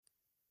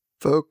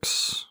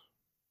Folks,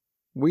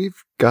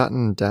 we've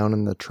gotten down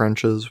in the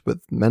trenches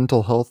with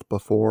mental health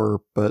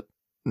before, but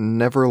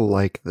never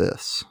like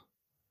this.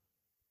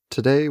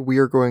 Today we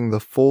are going the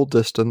full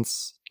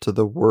distance to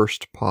the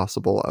worst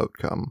possible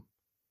outcome.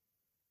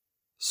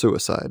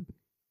 Suicide.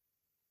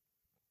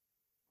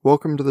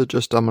 Welcome to the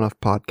Just Dumb Enough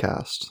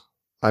podcast.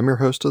 I'm your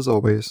host as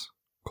always,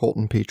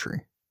 Colton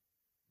Petrie.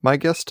 My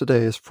guest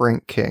today is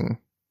Frank King.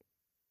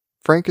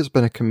 Frank has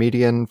been a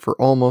comedian for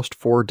almost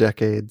 4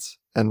 decades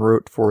and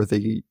wrote for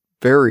the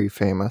very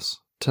famous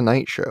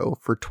Tonight Show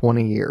for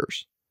 20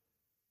 years.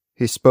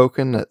 He's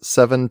spoken at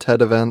 7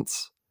 TED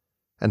events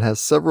and has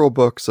several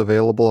books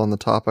available on the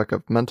topic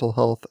of mental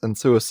health and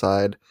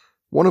suicide,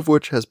 one of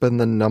which has been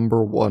the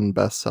 #1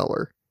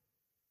 bestseller.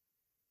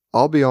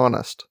 I'll be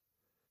honest,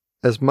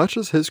 as much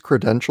as his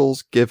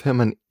credentials give him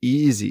an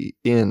easy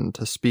in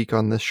to speak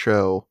on this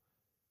show,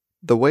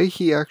 the way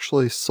he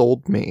actually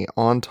sold me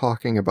on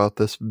talking about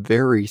this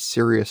very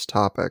serious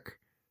topic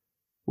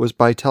was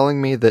by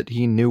telling me that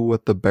he knew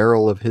what the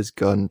barrel of his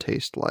gun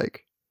tasted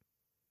like.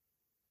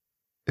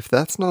 If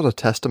that's not a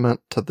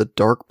testament to the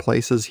dark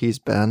places he's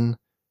been,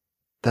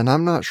 then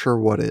I'm not sure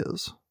what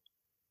is.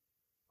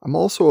 I'm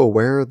also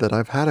aware that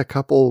I've had a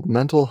couple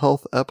mental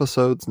health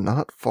episodes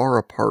not far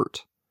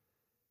apart.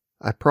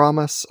 I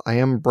promise I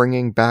am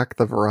bringing back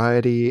the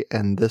variety,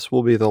 and this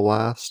will be the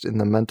last in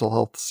the mental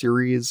health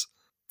series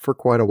for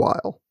quite a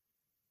while.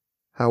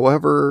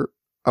 However,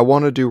 I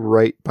want to do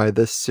right by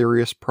this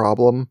serious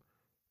problem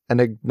and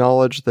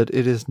acknowledge that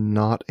it is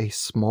not a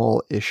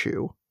small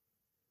issue.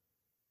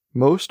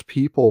 Most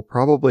people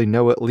probably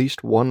know at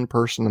least one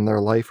person in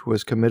their life who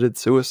has committed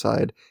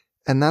suicide,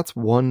 and that's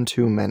one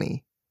too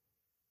many.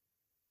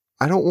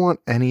 I don't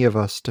want any of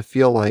us to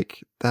feel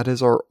like that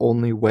is our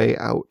only way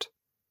out.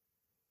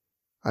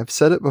 I've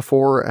said it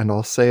before and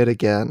I'll say it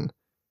again.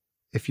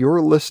 If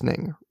you're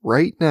listening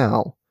right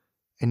now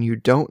and you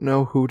don't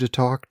know who to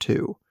talk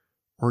to,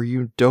 or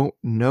you don't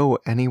know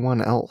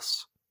anyone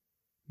else,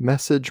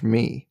 message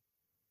me.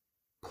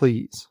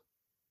 Please.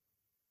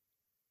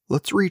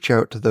 Let's reach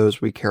out to those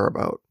we care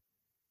about,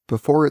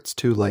 before it's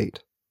too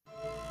late.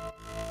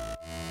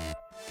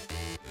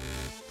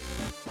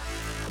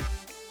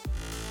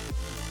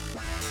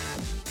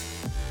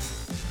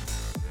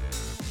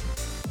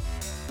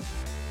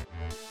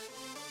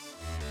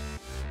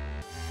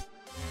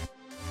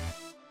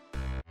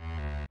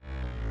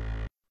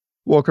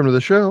 Welcome to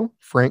the show,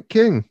 Frank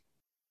King.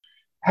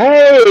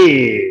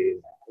 Hey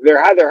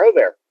there, hi there, ho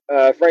there.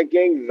 Frank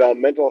King, the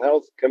mental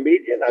health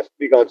comedian. I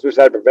speak on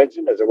suicide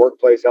prevention as a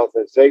workplace health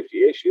and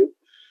safety issue,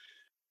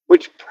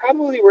 which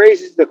probably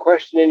raises the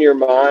question in your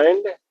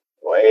mind,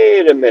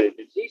 wait a minute,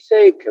 did he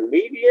say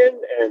comedian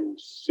and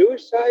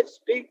suicide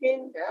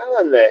speaking?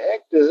 How in the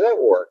heck does that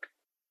work?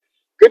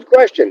 Good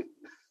question.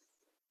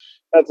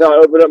 That's how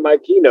I open up my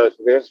keynotes,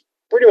 because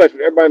pretty much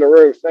what everybody in the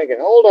room is thinking,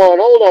 hold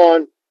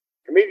on,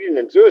 comedian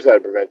and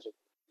suicide prevention.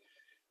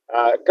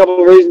 A couple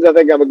of reasons I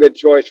think I'm a good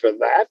choice for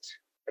that,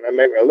 and I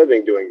make my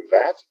living doing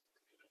that.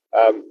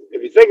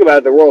 If you think about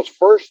it, the world's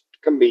first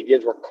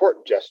comedians were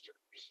court jesters.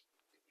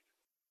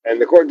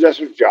 And the court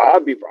jester's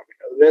job, you probably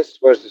know this,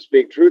 was to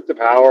speak truth to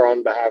power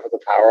on behalf of the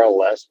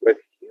powerless with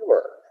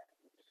humor.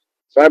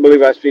 So I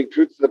believe I speak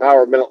truth to the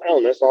power of mental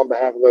illness on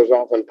behalf of those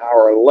often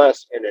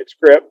powerless in its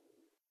grip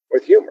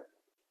with humor.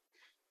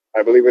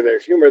 I believe where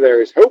there's humor,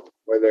 there is hope.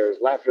 Where there's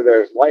laughter,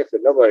 there's life,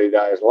 that nobody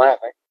dies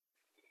laughing.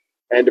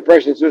 And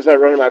depression and suicide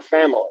run in my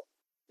family.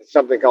 It's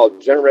something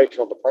called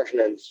generational depression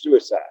and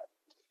suicide.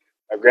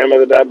 My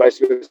grandmother died by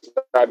suicide.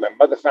 My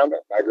mother found her.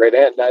 My great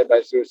aunt died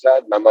by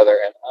suicide. My mother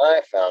and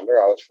I found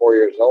her. I was 4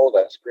 years old.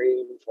 I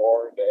screamed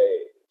for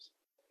days.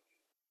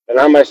 And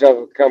I myself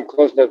have come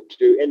close enough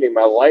to ending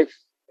my life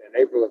in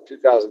April of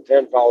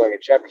 2010 following a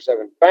Chapter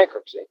 7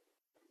 bankruptcy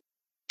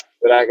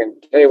that I can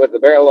tell you what the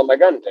barrel of my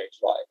gun tastes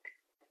like.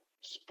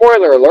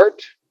 Spoiler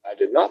alert, I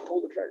did not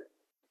pull the trigger.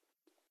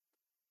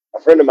 A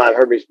friend of mine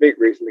heard me speak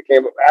recently,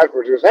 came up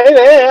afterwards and goes, hey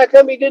man, how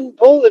come you didn't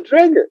pull the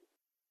trigger?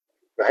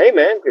 Well, hey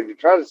man, could you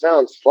try to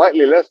sound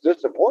slightly less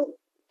disappointed?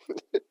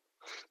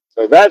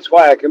 So that's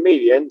why a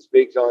comedian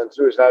speaks on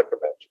suicide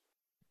prevention.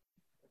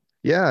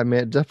 Yeah, I mean,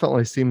 it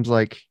definitely seems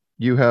like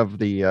you have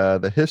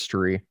the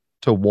history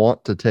to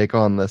want to take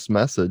on this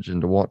message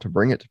and to want to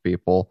bring it to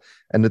people.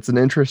 And it's an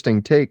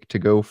interesting take to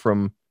go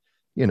from,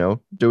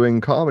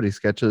 doing comedy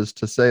sketches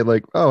to say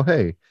like, oh,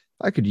 hey,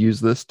 I could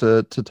use this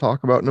to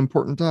talk about an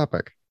important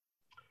topic.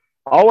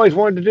 I always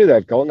wanted to do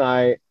that, Colton.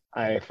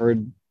 I for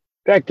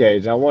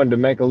decades, I wanted to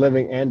make a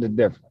living and a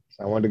difference.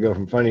 I wanted to go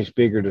from funny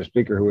speaker to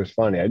speaker who was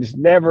funny. I just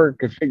never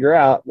could figure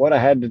out what I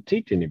had to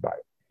teach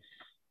anybody.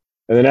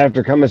 And then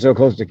after coming so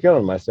close to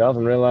killing myself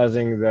and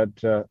realizing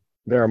that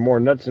there are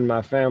more nuts in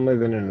my family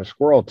than in a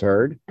squirrel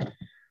turd,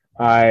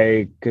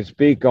 I could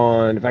speak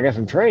on, if I got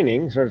some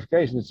training,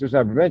 certification in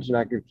suicide prevention,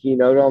 I could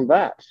keynote on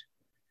that.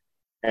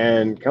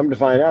 And come to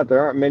find out, there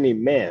aren't many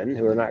men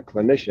who are not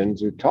clinicians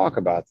who talk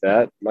about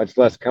that, much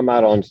less come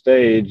out on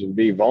stage and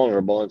be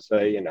vulnerable and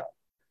say,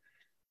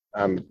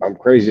 I'm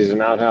crazy as an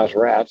outhouse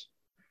rat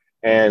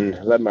and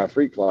let my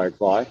freak flag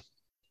fly.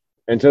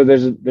 And so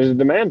there's a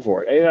demand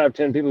for it. 8 out of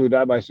 10 people who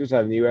die by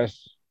suicide in the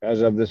U.S.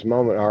 as of this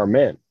moment are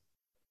men.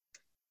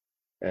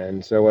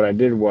 And so what I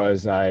did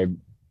was I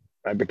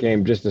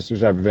became just a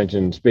suicide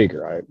prevention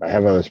speaker. I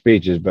have other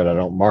speeches, but I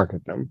don't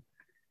market them.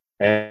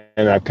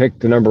 And I picked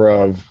the number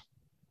of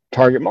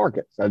target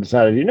markets. I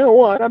decided, you know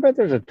what? I bet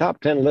there's a top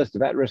 10 list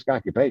of at-risk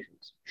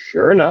occupations.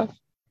 Sure enough.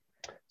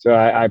 So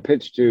I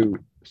pitched to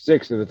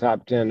 6 of the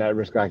top 10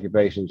 at-risk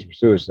occupations for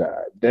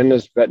suicide: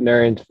 dentists,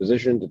 veterinarians,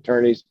 physicians,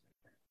 attorneys,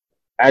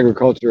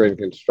 agriculture, and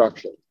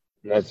construction.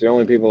 And that's the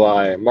only people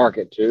I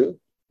market to.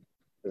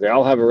 They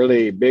all have a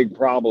really big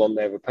problem.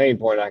 They have a pain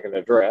point I can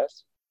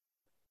address.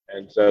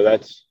 And so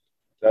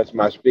that's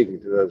my speaking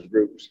to those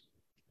groups.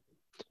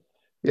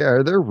 Yeah,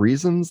 are there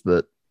reasons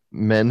that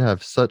men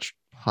have such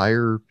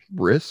higher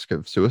risk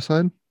of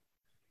suicide?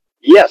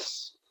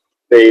 Yes.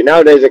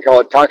 Nowadays they call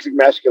it toxic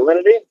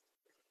masculinity.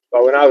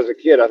 But when I was a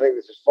kid, I think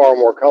this is far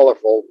more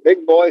colorful.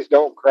 Big boys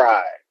don't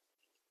cry.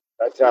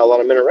 That's how a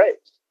lot of men are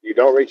raised. You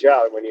don't reach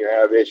out when you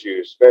have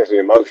issues, especially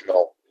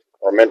emotional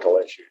or mental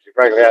issues. You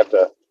frankly have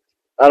to.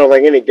 I don't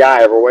think any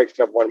guy ever wakes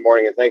up one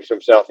morning and thinks to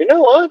himself, you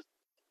know what?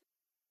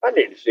 I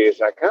need to see a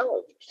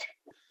psychologist.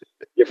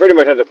 You pretty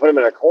much have to put him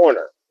in a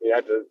corner.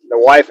 The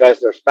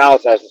their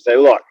spouse has to say,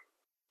 look,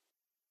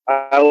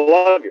 I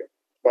love you,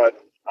 but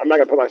I'm not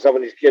going to put myself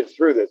and these kids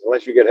through this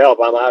unless you get help.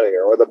 I'm out of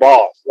here. Or the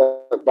boss,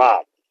 look,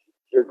 Bob,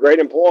 you're a great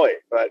employee,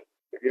 but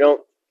if you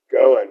don't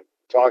go and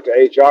talk to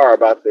HR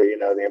about the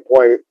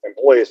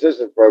employee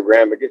assistance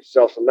program and get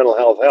yourself some mental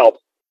health help,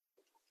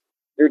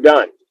 you're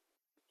done.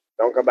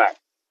 Don't come back.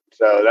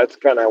 So that's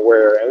kind of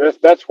where, and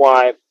that's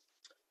why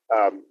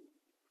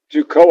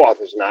 2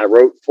 co-authors and I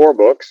wrote 4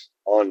 books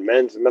on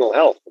men's mental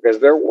health, because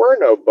there were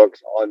no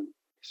books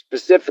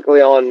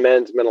specifically on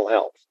men's mental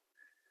health.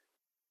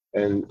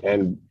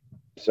 And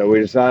so we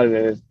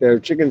decided they're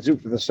Chicken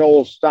Soup for the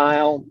Soul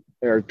style.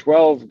 There are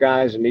 12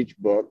 guys in each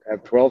book,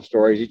 have 12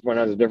 stories. Each one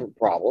has a different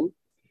problem.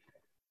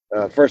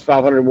 First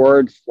 500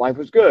 words, life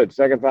was good.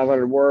 Second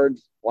 500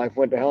 words, life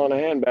went to hell in a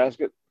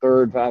handbasket.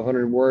 Third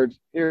 500 words,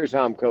 here's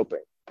how I'm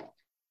coping.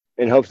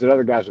 In hopes that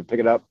other guys would pick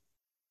it up,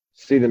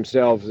 see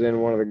themselves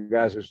in one of the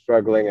guys who's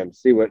struggling and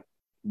see what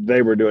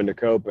they were doing to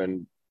cope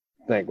and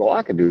think, well,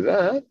 I could do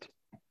that.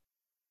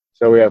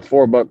 So we have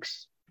 4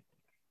 books.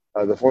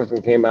 The 4th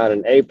one came out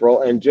in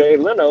April, and Jay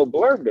Leno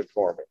blurbed it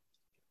for me.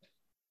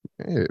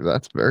 Hey,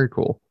 that's very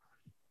cool.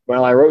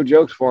 Well, I wrote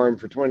jokes for him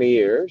for 20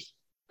 years,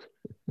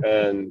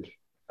 and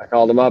I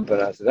called him up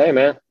and I said, hey,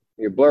 man,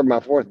 you blurbed my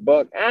 4th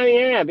book. Oh,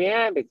 yeah, I'd be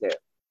happy to.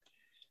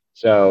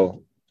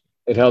 So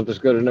it helped us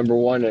go to number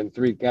 1 in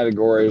 3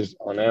 categories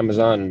on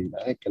Amazon, and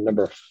I think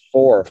number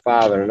 4 or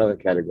 5 in another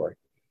category.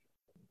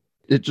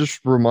 It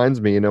just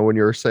reminds me, when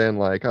you were saying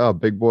like, oh,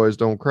 big boys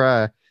don't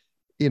cry,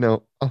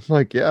 I'm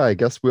like, yeah, I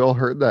guess we all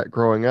heard that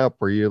growing up,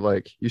 where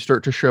you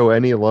start to show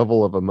any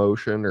level of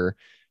emotion or,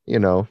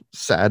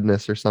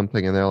 sadness or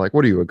something, and they're like,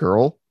 what are you, a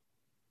girl?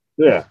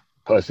 Yeah,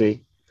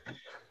 pussy.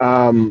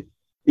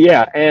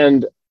 Yeah,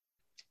 and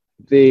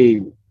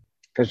the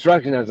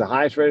construction has the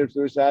highest rate of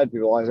suicide.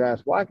 People always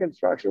ask, why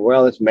construction?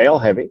 Well, it's male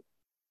heavy,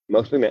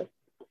 mostly men,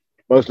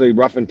 mostly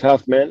rough and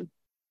tough men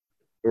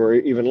who are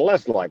even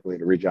less likely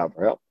to reach out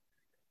for help.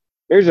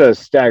 Here's a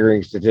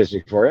staggering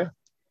statistic for you.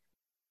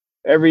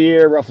 Every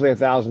year, roughly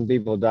 1,000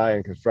 people die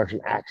in construction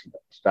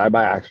accidents, die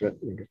by accident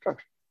in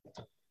construction.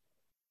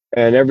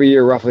 And every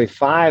year, roughly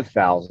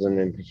 5,000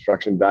 in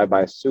construction die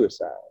by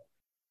suicide.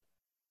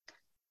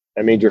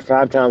 That means you're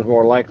 5 times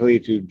more likely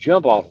to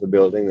jump off the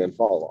building than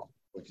fall off,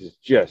 which is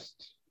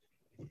just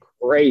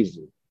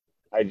crazy.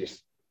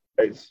 It's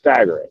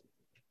staggering.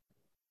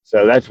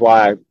 So that's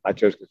why I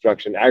chose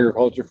construction.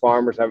 Agriculture,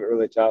 farmers have it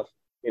really tough.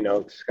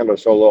 It's kind of a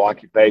solo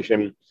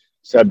occupation,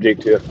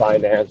 subject to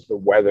finance, the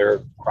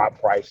weather, crop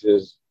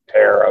prices,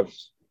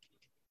 tariffs,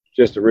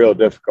 just a real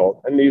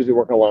difficult. And they usually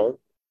work alone.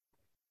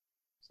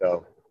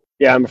 So,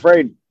 yeah, I'm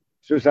afraid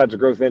suicide's a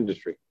growth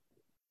industry.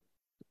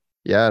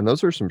 Yeah, and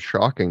those are some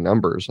shocking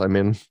numbers. I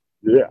mean,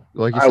 yeah,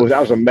 like I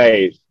was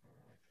amazed.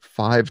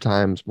 5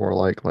 times more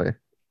likely.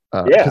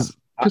 Yeah,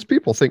 because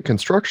people think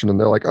construction and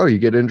they're like, oh, you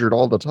get injured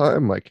all the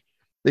time. Like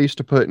they used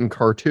to put in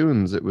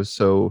cartoons. It was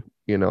so,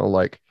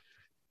 like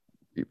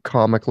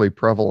comically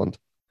prevalent.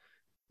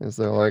 Is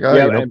they're like, oh,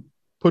 yeah,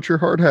 put your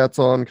hard hats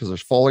on because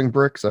there's falling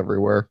bricks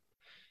everywhere.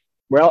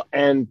 Well,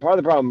 and part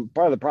of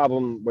the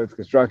problem with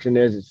construction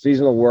is it's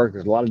seasonal work.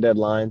 There's a lot of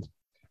deadlines.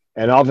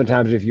 And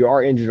oftentimes, if you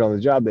are injured on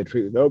the job, they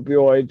treat with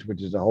opioids,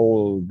 which is a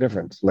whole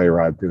different sleigh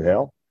ride through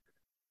hell.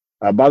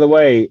 By the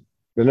way,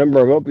 the number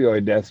of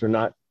opioid deaths are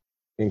not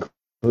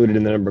included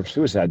in the number of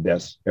suicide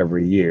deaths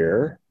every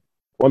year.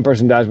 One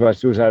person dies by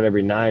suicide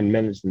every 9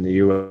 minutes in the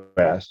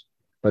U.S.,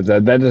 but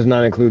that does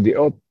not include the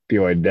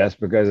opioid deaths,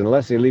 because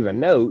unless they leave a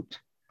note,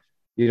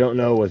 you don't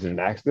know, was it an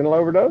accidental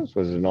overdose?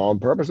 Was it an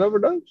on-purpose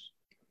overdose?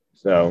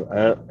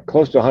 So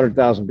close to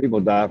 100,000 people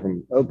die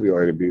from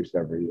opioid abuse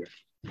every year.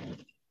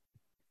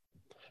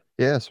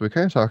 Yeah, so we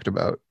kind of talked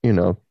about,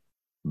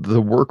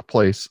 the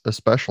workplace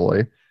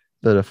especially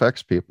that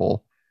affects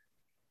people.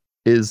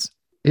 Is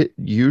it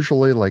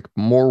usually like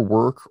more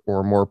work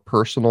or more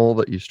personal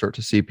that you start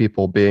to see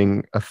people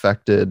being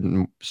affected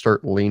and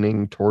start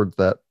leaning towards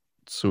that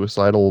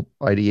suicidal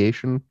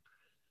ideation?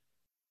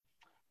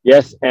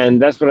 Yes,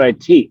 and that's what I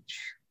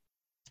teach.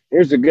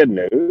 Here's the good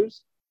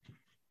news: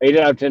 8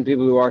 out of 10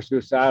 people who are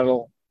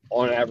suicidal,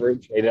 on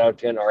average, 8 out of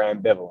 10 are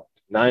ambivalent.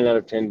 9 out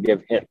of 10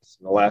 give hints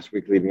in the last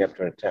week leading up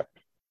to an attempt,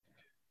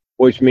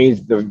 which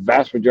means the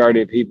vast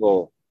majority of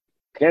people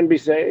can be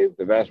saved.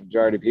 The vast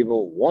majority of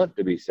people want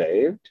to be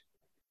saved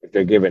if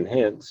they're given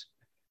hints.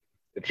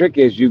 The trick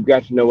is you've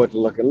got to know what to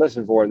look and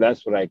listen for, and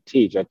that's what I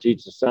teach. I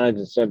teach the signs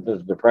and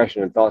symptoms of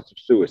depression and thoughts of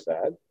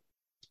suicide,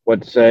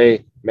 what to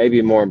say,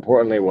 maybe more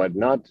importantly, what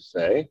not to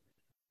say,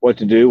 what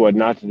to do, what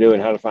not to do,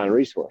 and how to find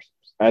resources.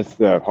 That's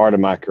the heart of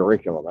my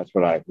curriculum. That's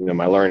what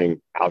my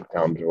learning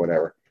outcomes or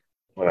whatever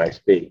when I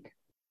speak.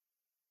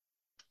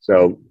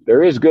 So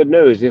there is good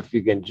news if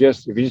you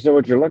just know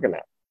what you're looking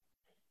at.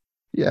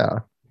 Yeah.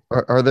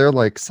 Are there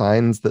like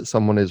signs that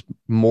someone is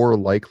more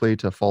likely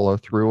to follow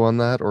through on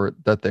that, or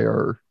that they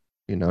are,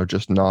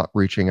 just not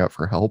reaching out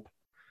for help?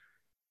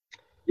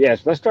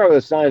 Yes, let's start with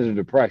the signs of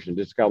depression.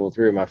 Just a couple of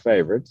three of my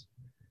favorites.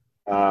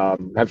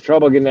 Have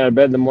trouble getting out of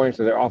bed in the morning,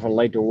 so they're often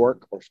late to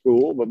work or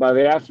school. But by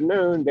the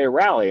afternoon, they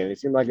rally and they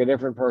seem like a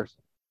different person.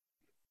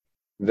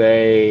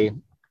 They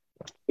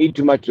eat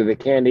too much or they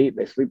can't eat.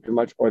 They sleep too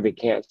much or they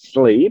can't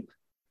sleep.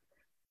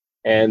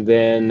 And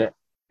then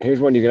here's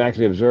one you can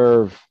actually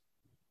observe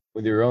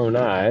with your own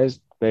eyes.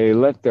 They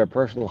let their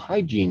personal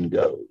hygiene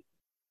go.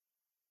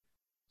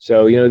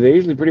 So, they're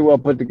usually pretty well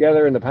put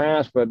together in the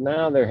past, but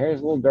now their hair's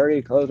a little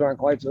dirty, clothes aren't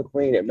quite so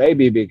clean. It may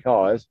be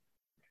because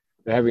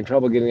they're having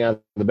trouble getting out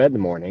of the bed in the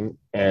morning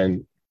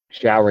and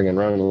showering and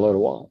running a load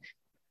of wash.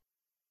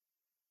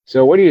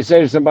 So what do you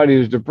say to somebody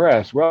who's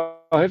depressed?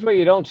 Well, here's what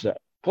you don't say.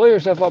 Pull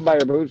yourself up by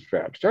your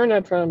bootstraps. Turn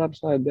that frown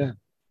upside down.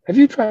 Have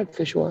you tried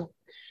fish oil?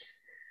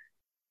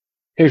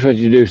 Here's what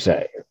you do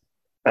say.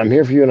 I'm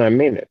here for you and I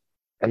mean it.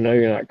 I know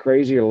you're not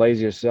crazy or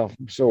lazy or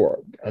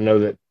self-absorbed. I know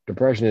that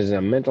depression is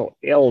a mental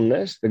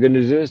illness. The good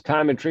news is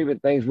time and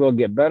treatment, things will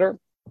get better.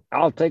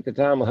 I'll take the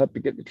time. I'll help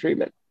you get the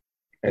treatment.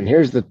 And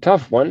here's the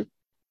tough one.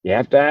 You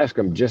have to ask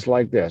them just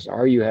like this.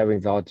 Are you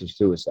having thoughts of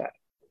suicide?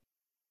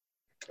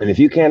 And if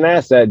you can't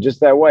ask that just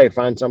that way,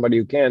 find somebody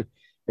who can.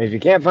 And if you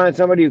can't find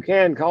somebody who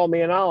can, call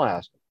me and I'll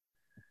ask them.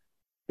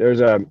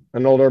 There's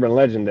an old urban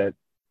legend that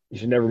you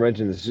should never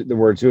mention the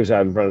word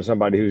suicide in front of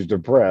somebody who's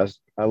depressed.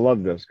 I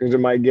love this because it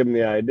might give them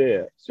the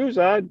idea.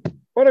 Suicide?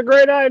 What a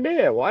great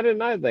idea. Why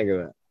didn't I think of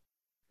that?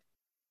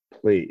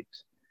 Please.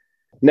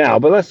 Now,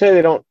 but let's say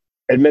they don't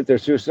admit they're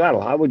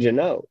suicidal. How would you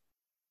know?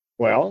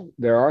 Well,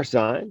 there are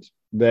signs.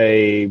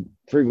 They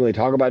frequently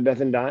talk about death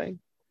and dying.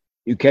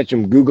 You catch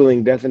them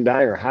Googling death and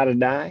dying or how to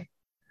die.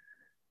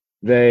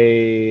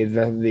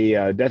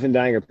 The death and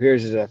dying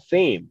appears as a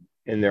theme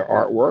in their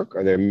artwork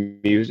or their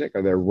music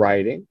or their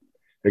writing.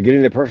 They're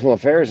getting their personal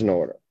affairs in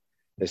order,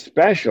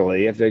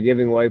 especially if they're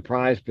giving away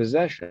prized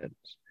possessions,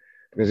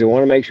 because they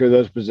want to make sure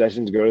those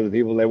possessions go to the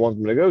people they want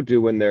them to go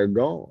to when they're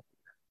gone.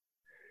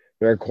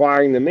 They're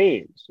acquiring the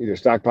means, either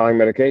stockpiling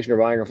medication or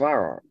buying a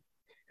firearm.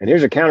 And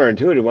here's a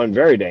counterintuitive one,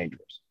 very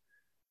dangerous.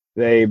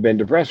 They've been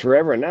depressed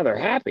forever and now they're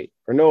happy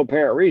for no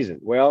apparent reason.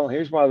 Well,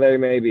 here's why they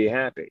may be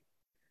happy.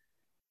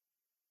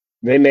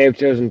 They may have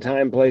chosen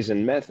time, place,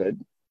 and method,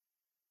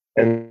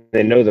 and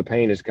they know the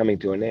pain is coming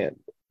to an end.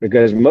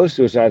 Because most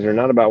suicides are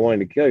not about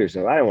wanting to kill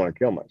yourself. I didn't want to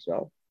kill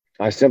myself.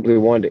 I simply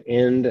wanted to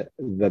end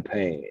the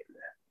pain.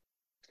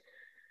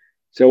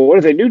 So what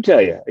if they do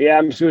tell you, yeah,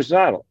 I'm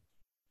suicidal?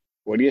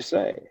 What do you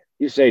say?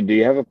 You say, do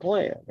you have a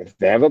plan? If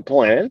they have a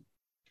plan,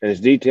 and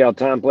it's detailed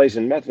time, place,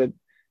 and method,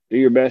 do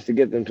your best to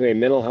get them to a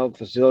mental health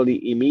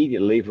facility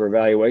immediately for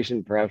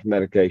evaluation, perhaps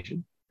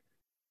medication.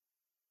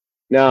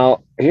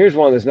 Now, here's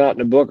one that's not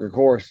in a book or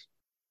course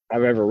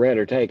I've ever read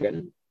or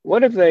taken.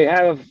 What if they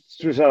have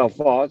suicidal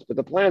thoughts, but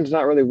the plan's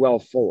not really well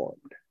formed?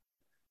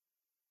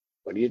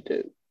 What do you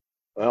do?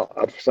 Well,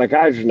 a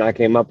psychiatrist and I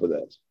came up with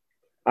this.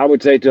 I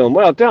would say to them,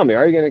 well, tell me,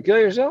 are you going to kill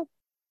yourself?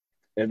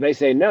 And if they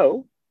say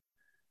no,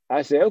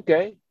 I say,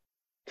 okay,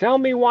 tell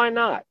me why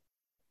not.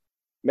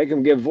 Make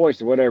them give voice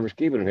to whatever's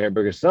keeping them here,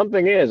 because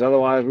something is,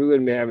 otherwise we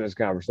wouldn't be having this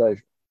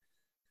conversation.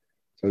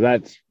 So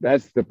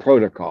that's the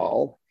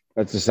protocol.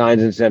 That's the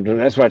signs and symptoms.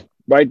 That's what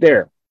right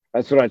there.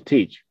 That's what I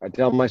teach. I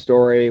tell my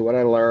story, what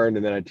I learned,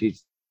 and then I teach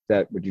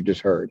that what you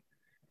just heard.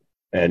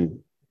 And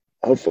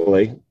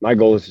hopefully, my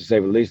goal is to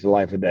save at least a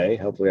life a day.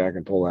 Hopefully, I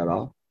can pull that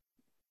off.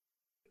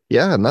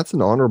 Yeah, and that's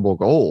an honorable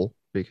goal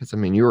because,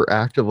 you were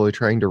actively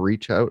trying to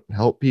reach out and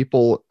help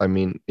people,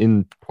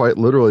 in quite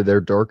literally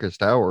their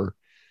darkest hour.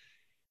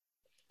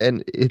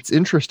 And it's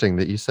interesting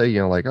that you say,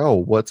 oh,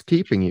 what's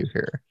keeping you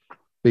here?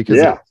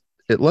 Because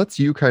it lets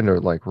you kind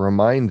of like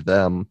remind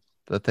them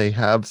that they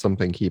have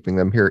something keeping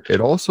them here.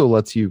 It also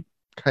lets you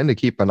kind of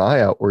keep an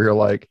eye out where they're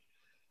like,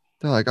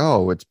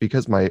 oh, it's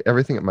because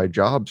everything at my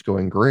job's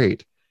going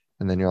great.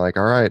 And then you're like,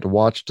 all right,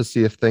 watch to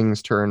see if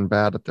things turn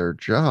bad at their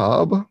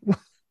job.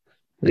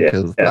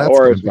 Because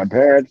or it's my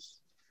parents,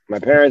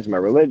 my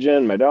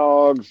religion, my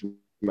dogs,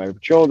 my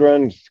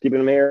children, keeping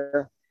them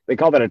here. they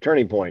call that a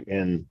turning point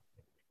in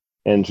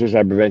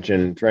suicide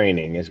prevention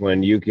training, is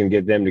when you can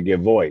get them to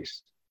give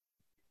voice.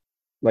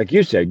 Like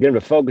you said, get them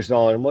to focus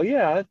on, well,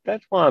 yeah,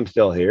 that's why I'm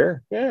still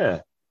here.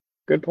 Yeah,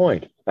 good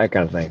point. That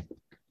kind of thing.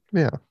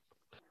 Yeah.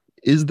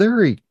 Is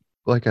there a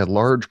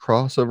large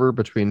crossover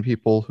between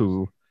people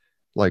who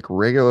like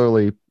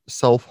regularly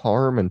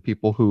self-harm and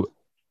people who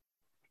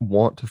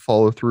want to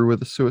follow through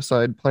with a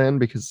suicide plan?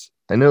 Because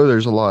I know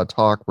there's a lot of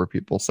talk where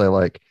people say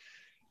like,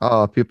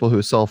 people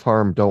who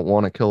self-harm don't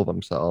want to kill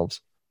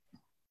themselves.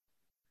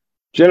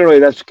 Generally,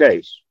 that's the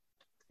case.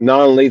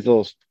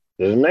 Non-lethal,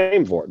 there's a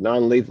name for it,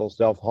 non-lethal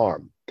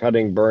self-harm,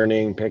 cutting,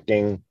 burning,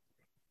 picking.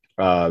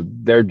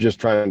 They're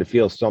just trying to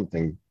feel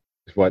something,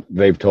 is what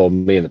they've told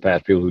me in the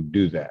past, people who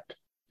do that.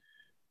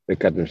 They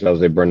cut themselves,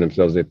 they burn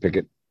themselves, they pick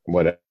it,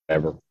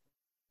 whatever.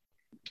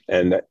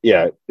 And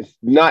it's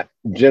not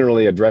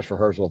generally a dress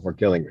rehearsal for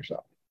killing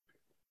yourself.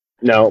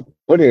 Now,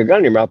 putting a gun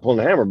in your mouth, pulling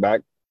the hammer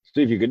back,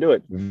 see if you could do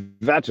it,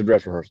 that's a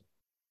dress rehearsal.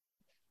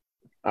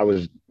 I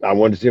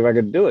wanted to see if I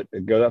could do it,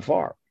 go that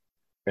far,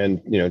 and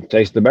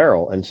taste the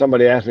barrel. And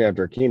somebody asked me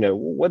after a keynote,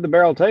 what'd the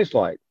barrel taste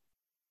like?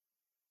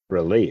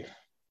 Relief.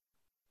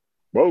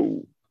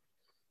 Whoa.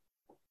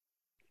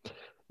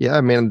 Yeah,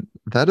 I mean,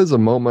 that is a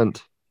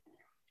moment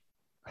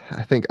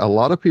I think a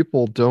lot of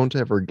people don't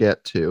ever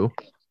get to.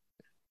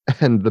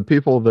 And the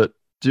people that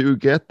do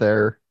get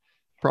there,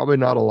 probably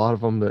not a lot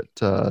of them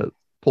that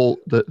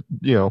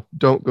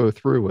don't go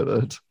through with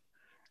it.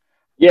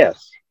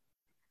 Yes.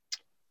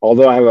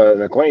 Although I have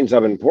an acquaintance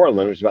up in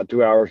Portland, which is about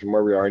 2 hours from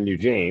where we are in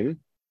Eugene,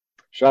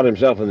 shot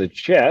himself in the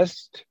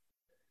chest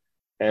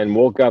and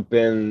woke up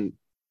in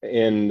the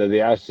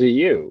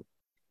ICU.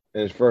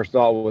 And his first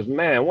thought was,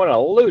 man, what a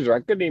loser.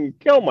 I couldn't even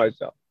kill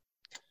myself.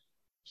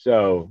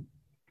 So,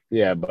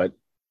 yeah, but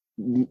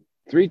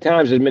 3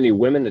 times as many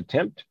women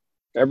attempt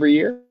every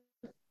year.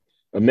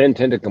 But men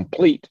tend to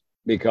complete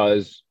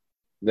because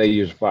they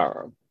use a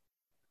firearm.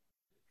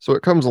 So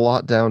it comes a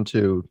lot down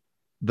to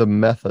the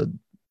method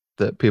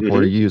that people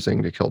are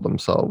using to kill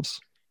themselves.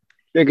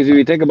 Yeah, because if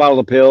you take a bottle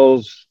of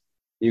pills,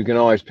 you can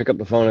always pick up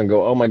the phone and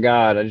go, oh my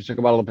God, I just took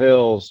a bottle of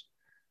pills.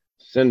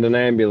 Send an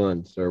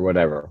ambulance or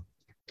whatever.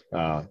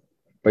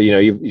 But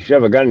you should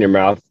have a gun in your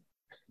mouth.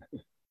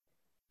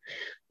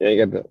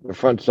 You got the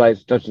front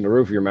sights touching the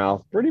roof of your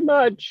mouth. Pretty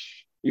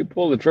much, you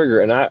pull the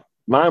trigger, and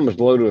mine was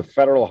loaded with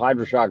federal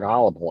hydroshock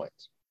hollow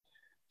points,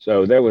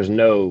 so there was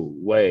no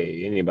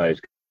way anybody's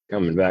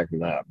coming back from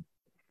that.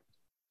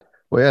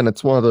 Well, yeah, and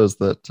it's one of those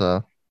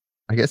that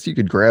I guess you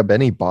could grab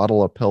any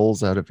bottle of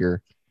pills out of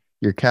your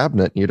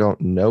cabinet, and you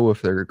don't know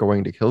if they're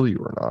going to kill you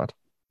or not.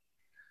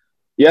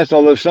 Yes,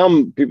 although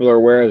some people are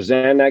aware of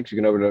Xanax, you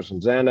can overdose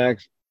on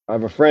Xanax. I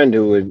have a friend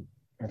who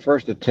her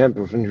first attempt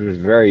was when she was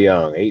very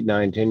young, 8,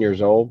 9, 10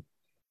 years old.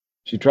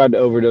 She tried to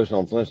overdose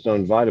on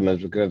Flintstone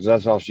vitamins because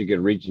that's all she could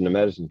reach in the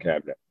medicine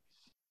cabinet.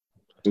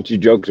 And she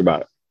jokes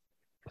about it.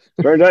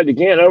 Turns out you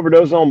can't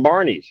overdose on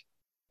Barney's.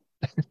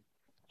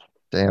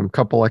 Damn,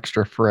 couple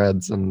extra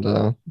Freds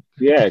and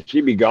yeah,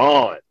 she'd be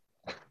gone.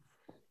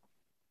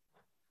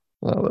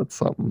 Well, that's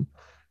something.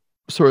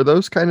 So are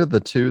those kind of the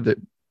two that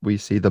we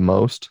see the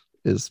most,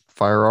 is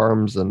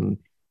firearms and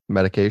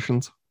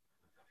medications?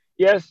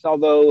 Yes,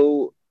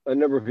 although a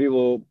number of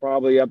people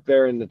probably up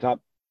there in the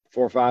top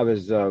 4 or 5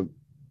 is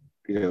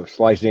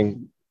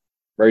slicing,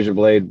 razor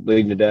blade,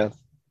 bleeding to death.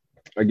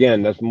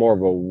 Again, that's more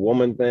of a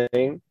woman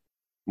thing.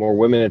 More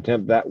women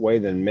attempt that way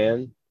than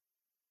men.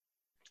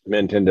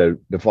 Men tend to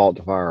default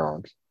to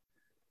firearms.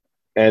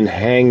 And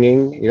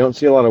hanging, you don't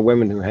see a lot of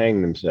women who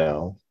hang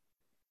themselves.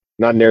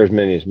 Not near as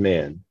many as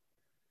men.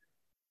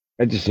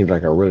 That just seems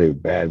like a really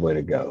bad way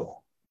to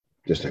go.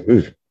 Just like,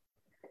 oof.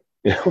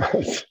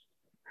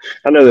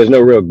 I know there's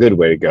no real good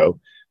way to go,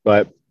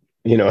 but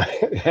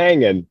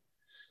hanging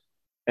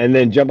and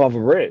then jump off a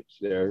bridge.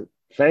 They're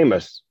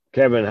famous.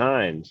 Kevin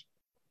Hines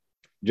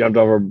jumped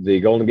over the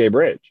Golden Gate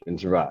Bridge and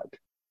survived.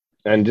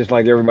 And just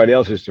like everybody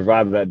else who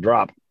survived that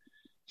drop,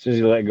 as soon as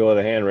he let go of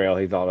the handrail,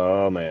 he thought,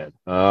 oh man,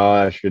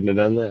 I shouldn't have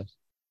done this.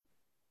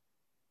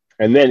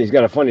 And then he's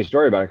got a funny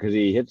story about it because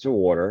he hits the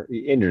water. He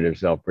injured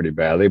himself pretty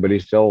badly, but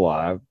he's still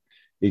alive.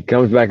 He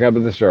comes back up to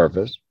the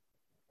surface,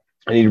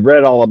 and he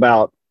read all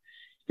about,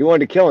 he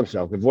wanted to kill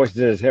himself. The voices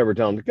in his head were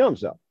telling him to kill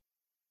himself.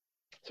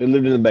 So he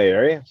lived in the Bay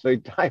Area. So he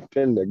typed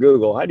into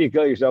Google, how do you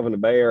kill yourself in the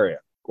Bay Area?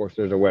 Of course,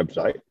 there's a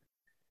website.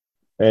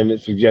 And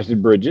it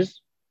suggested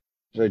bridges.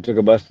 So he took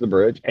a bus to the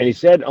bridge. And he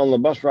said on the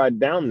bus ride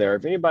down there,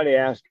 if anybody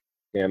asked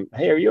him,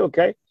 hey, are you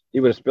okay? He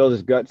would have spilled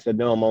his guts, said,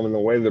 no, I'm on the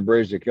way to the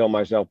bridge to kill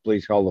myself.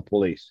 Please call the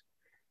police.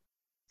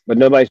 But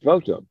nobody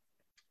spoke to him.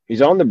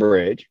 He's on the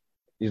bridge.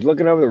 He's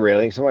looking over the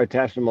railing. Somebody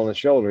taps him on the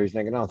shoulder. He's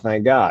thinking, oh,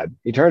 thank God.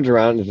 He turns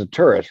around. There's a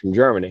tourist from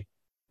Germany.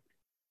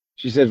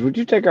 She says, would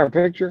you take our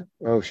picture?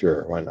 Oh,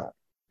 sure. Why not?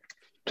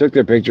 Took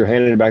their picture,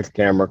 handed it back to the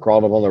camera,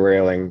 crawled up on the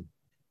railing,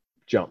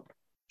 jumped.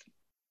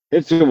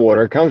 Hits the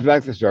water, comes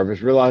back to the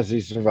surface, realizes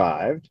he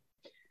survived.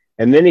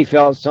 And then he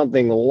felt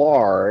something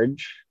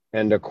large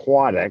and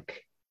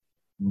aquatic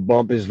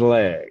bump his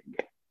leg.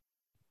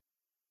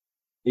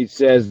 He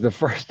says the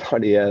first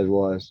thought he had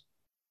was,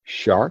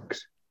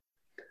 sharks?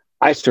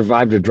 I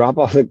survived a drop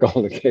off the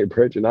Golden Gate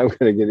Bridge and I'm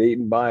going to get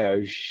eaten by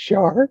a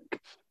shark.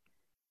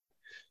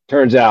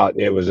 Turns out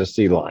it was a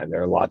sea lion.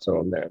 There are lots of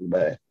them there in the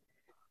bay.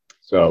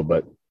 So,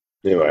 but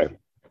anyway,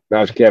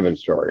 that's Kevin's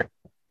story.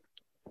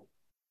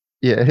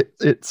 Yeah,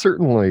 it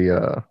certainly,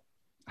 I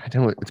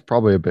know it's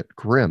probably a bit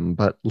grim,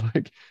 but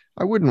like,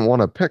 I wouldn't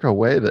want to pick a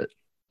way that,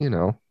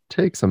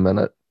 takes a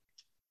minute.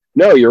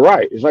 No, you're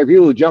right. It's like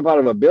people who jump out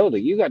of a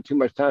building. You got too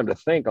much time to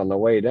think on the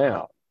way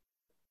down.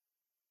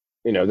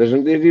 There's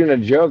even a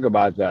joke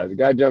about that. The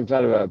guy jumps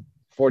out of a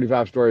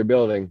 45-story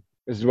building.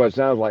 This is what it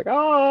sounds like.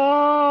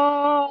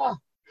 Ah!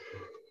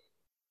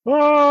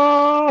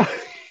 Ah!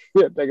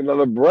 Yeah, take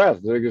another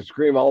breath so you can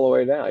scream all the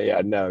way down.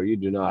 Yeah, no, you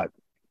do not.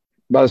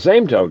 By the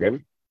same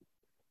token,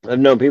 I've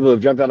known people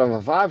who've jumped out of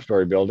a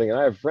 5-story building, and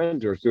I have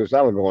friends who are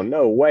suicidal going,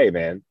 no way,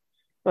 man.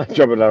 I'm not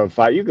jumping out of a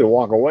 5. You can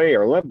walk away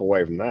or limp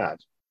away from that.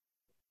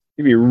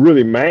 You'd be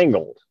really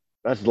mangled.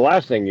 That's the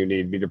last thing you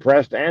need, be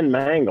depressed and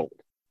mangled.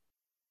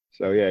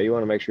 So, yeah, you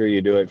want to make sure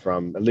you do it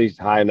from at least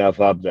high enough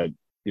up that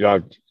you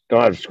don't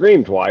have to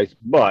scream twice,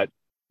 but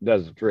it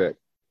does the trick.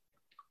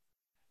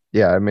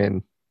 Yeah, I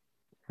mean,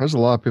 there's a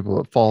lot of people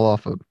that fall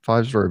off of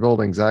 5-story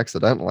buildings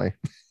accidentally,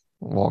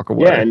 walk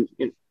away.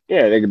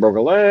 Yeah, and they could broke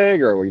a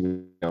leg or,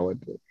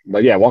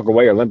 but yeah, walk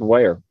away or limp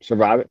away or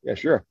survive it. Yeah,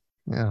 sure.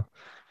 Yeah.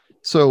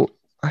 So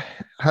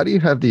how do you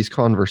have these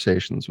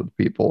conversations with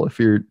people if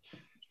you're,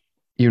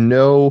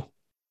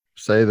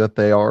 say that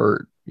they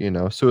are,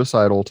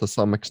 suicidal to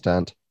some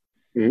extent,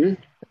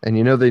 mm-hmm.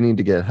 and they need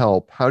to get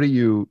help? How do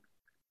you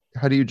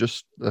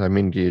just,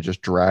 do you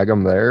just drag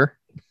them there?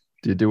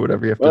 Do you do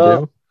whatever you have to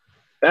do?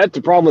 That's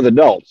the problem with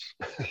adults.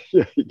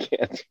 You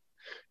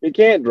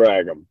can't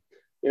drag them.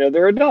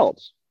 They're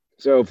adults.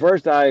 So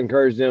first I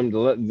encourage them to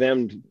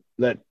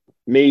let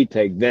me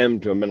take them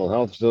to a mental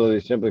health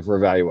facility simply for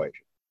evaluation.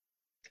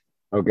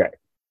 Okay.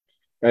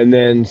 And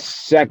then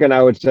second,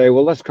 I would say,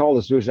 well, let's call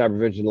the Suicide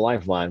Prevention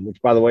Lifeline, which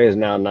by the way is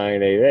now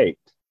 988.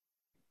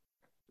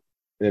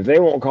 And if they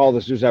won't call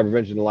the Suicide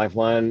Prevention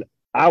Lifeline,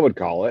 I would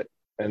call it.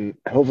 And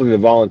hopefully the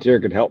volunteer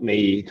could help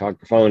me talk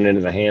the phone into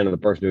the hand of the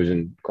person who's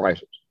in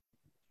crisis.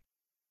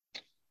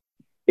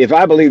 If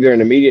I believe they're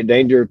in immediate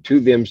danger to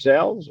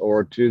themselves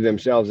or to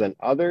themselves and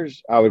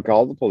others, I would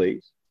call the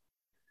police.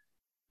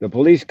 The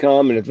police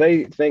come, and if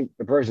they think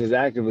the person is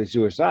actively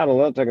suicidal,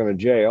 they'll take them to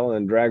jail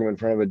and drag them in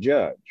front of a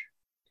judge.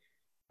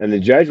 And the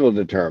judge will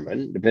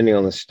determine, depending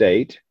on the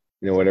state,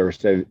 whatever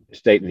state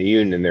in the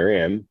union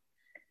they're in,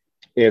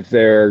 if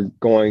they're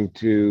going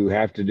to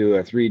have to do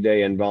a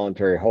 3-day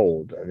involuntary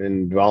hold,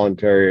 an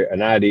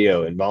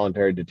IDO,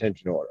 involuntary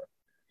detention order.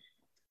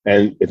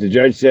 And if the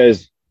judge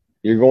says,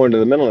 you're going to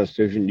the mental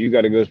institution, you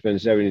got to go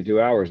spend 72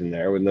 hours in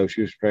there with no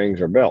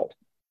shoestrings or belt.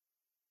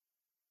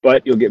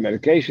 But you'll get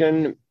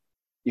medication.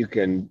 You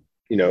can,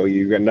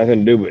 you've got nothing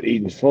to do but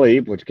eat and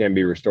sleep, which can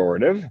be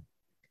restorative.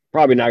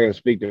 Probably not going to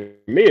speak to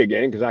me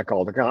again because I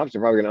called the cops.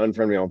 They're probably going to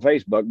unfriend me on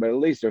Facebook, but at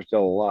least they're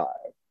still alive.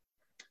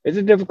 It's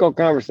a difficult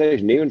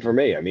conversation, even for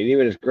me. I mean,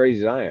 even as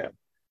crazy as I am,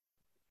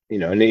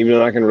 and even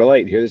though I can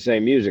relate, hear the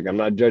same music, I'm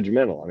not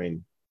judgmental. I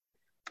mean,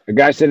 a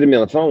guy said to me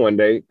on the phone one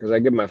day, because I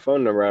give my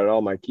phone number out at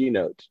all my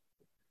keynotes,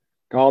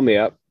 call me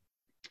up.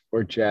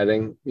 We're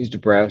chatting. He's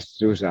depressed,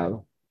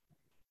 suicidal.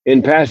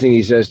 In passing,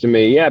 he says to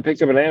me, yeah, I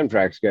picked up an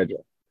Amtrak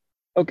schedule.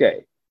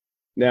 Okay.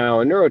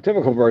 Now, a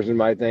neurotypical person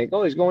might think,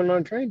 oh, he's going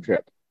on a train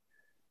trip.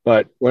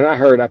 But when I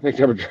heard I picked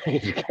up a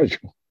train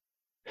schedule,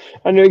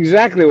 I knew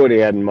exactly what he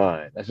had in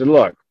mind. I said,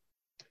 look,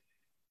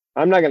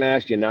 I'm not going to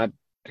ask you not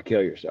to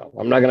kill yourself.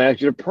 I'm not going to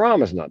ask you to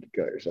promise not to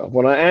kill yourself.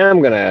 What I am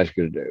going to ask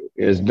you to do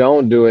is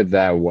don't do it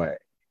that way.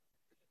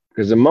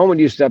 Because the moment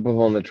you step up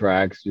on the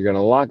tracks, you're going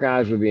to lock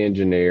eyes with the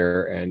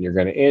engineer and you're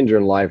going to end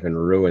your life and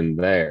ruin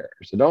theirs.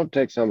 So don't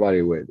take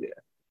somebody with you.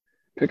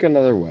 Pick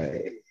another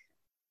way.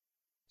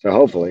 So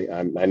hopefully,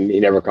 he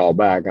never called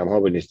back. I'm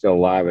hoping he's still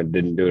alive and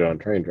didn't do it on a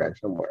train track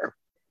somewhere.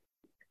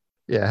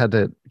 Yeah, I had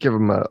to give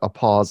him a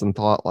pause and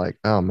thought like,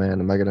 oh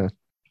man, am I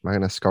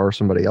gonna scar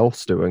somebody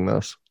else doing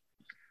this?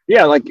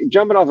 Yeah, like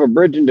jumping off a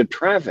bridge into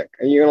traffic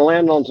and you're going to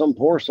land on some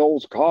poor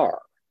soul's car.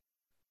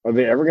 Are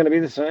they ever going to be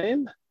the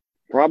same?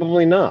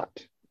 Probably not.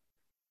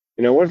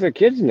 What if there are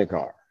kids in the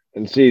car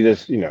and see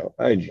this, that's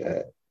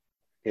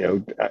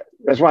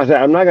why I say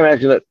I'm not going to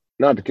ask you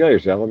not to kill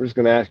yourself. I'm just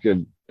going to ask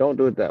you, don't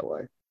do it that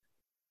way.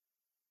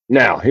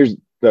 Now, here's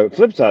the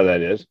flip side of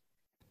that is.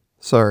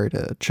 Sorry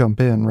to jump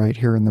in right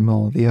here in the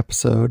middle of the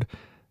episode.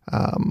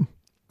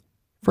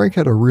 Frank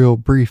had a real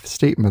brief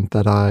statement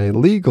that I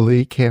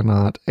legally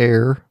cannot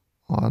air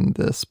on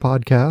this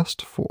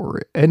podcast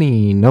for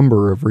any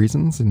number of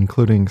reasons,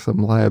 including some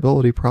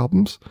liability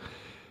problems.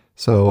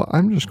 So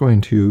I'm just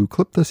going to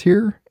clip this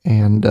here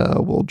and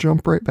we'll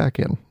jump right back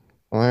in.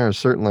 Well, there's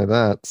certainly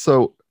that.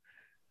 So,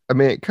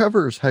 it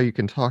covers how you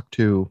can talk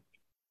to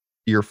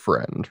your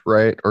friend,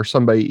 right? Or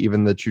somebody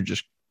even that you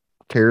just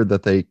care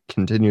that they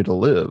continue to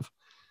live.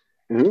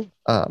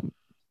 Mm-hmm.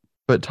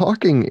 But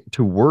talking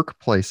to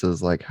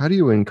workplaces, like how do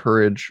you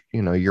encourage,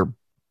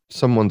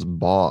 someone's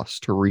boss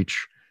to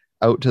reach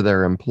out to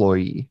their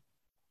employee?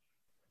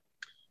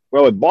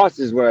 Well, with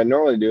bosses, what I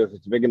normally do if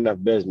it's a big enough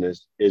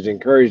business is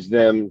encourage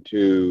them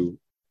to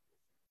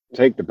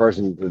take the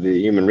person to the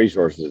human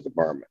resources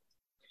department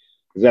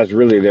because that's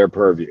really their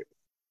purview.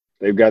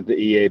 They've got the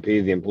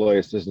EAP, the Employee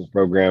Assistance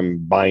Program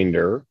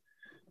binder.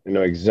 They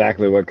know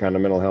exactly what kind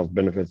of mental health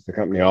benefits the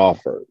company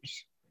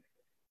offers.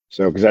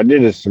 So, because I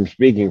did some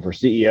speaking for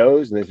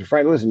CEOs, and they said,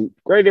 Frank, listen,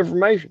 great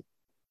information,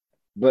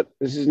 but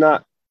this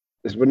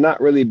would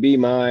not really be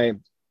my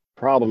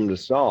problem to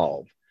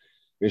solve.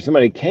 If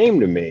somebody came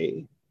to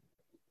me,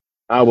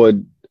 I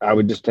would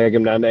just take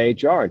them down to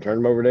HR and turn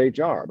them over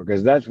to HR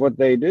because that's what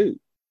they do.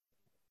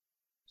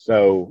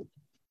 So,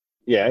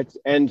 yeah,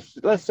 and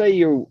let's say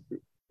you're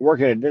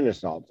working at a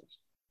dentist's office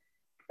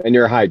and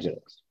you're a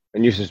hygienist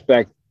and you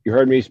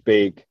heard me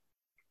speak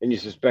and you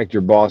suspect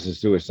your boss is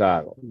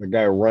suicidal. The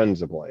guy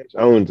runs the place,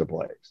 owns the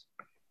place.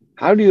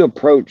 How do you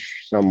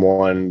approach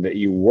someone that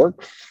you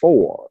work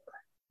for?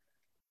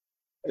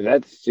 And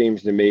that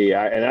seems to me,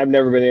 and I've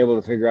never been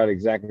able to figure out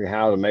exactly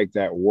how to make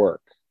that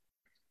work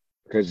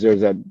because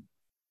there's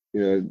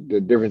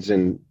the difference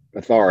in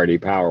authority,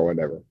 power,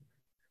 whatever.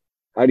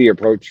 How do you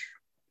approach?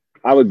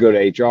 I would go to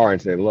HR and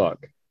say,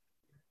 look,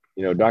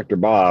 Dr.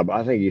 Bob,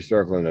 I think he's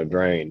circling a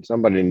drain.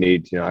 Somebody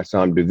needs, I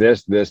saw him do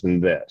this, this,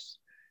 and this.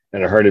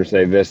 And I heard him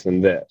say this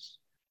and this.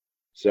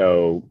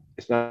 So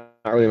it's not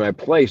really my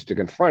place to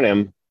confront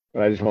him,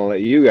 but I just want to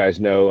let you guys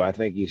know, I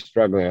think he's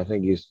struggling. I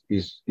think he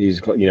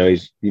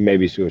may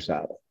be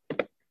suicidal.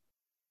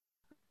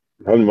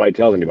 Nobody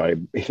tells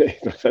anybody.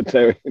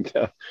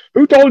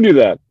 Who told you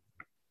that?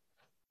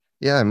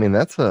 Yeah, I mean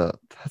that's an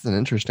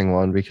interesting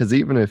one because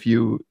even if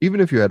you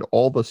had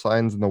all the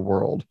signs in the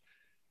world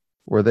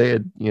where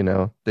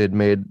they'd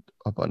made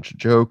a bunch of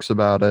jokes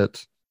about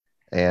it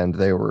and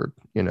they were,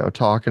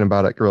 talking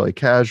about it really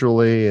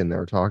casually and they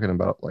were talking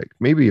about like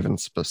maybe even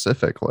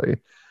specifically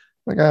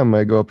like I'm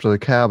gonna go up to the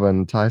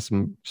cabin, tie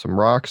some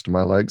rocks to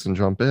my legs and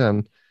jump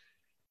in.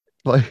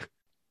 Like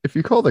if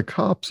you call the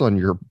cops on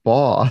your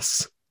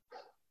boss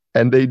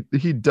and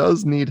he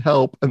does need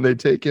help and they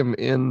take him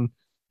in,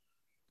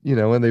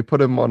 and they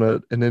put him on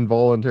an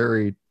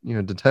involuntary,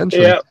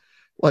 detention. Yeah.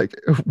 Like,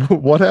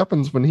 what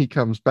happens when he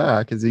comes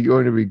back? Is he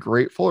going to be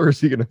grateful or is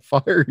he going to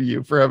fire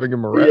you for having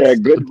him arrested? Yeah,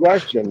 good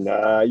question.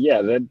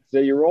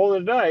 You're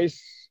rolling the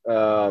dice.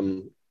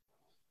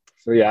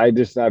 So yeah, I've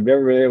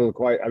never been able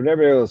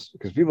to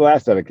because people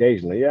ask that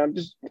occasionally. Yeah,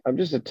 I'm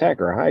just a tech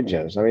or a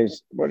hygienist. I mean,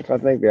 what if I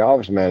think the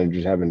office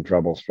manager's having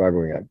trouble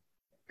struggling?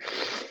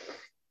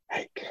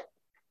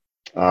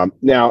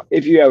 Now,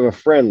 if you have a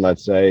friend,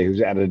 let's say,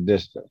 who's at a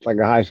distance, like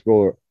a high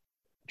school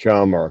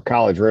chum or a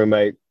college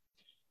roommate,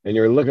 and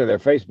you're looking at their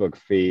Facebook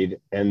feed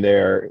and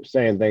they're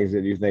saying things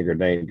that you think are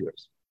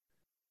dangerous,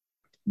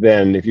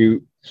 then if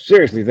you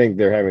seriously think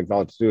they're having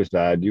thoughts of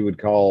suicide, you would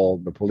call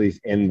the police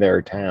in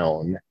their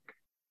town,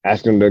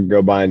 ask them to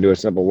go by and do a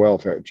simple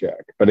welfare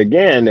check. But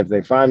again, if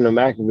they find them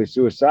actively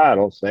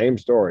suicidal, same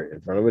story,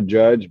 in front of a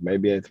judge,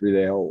 maybe a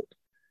 3-day hold.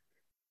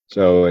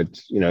 So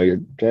it's, your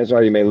chances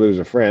are you may lose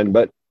a friend,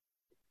 but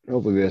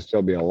hopefully they'll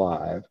still be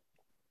alive.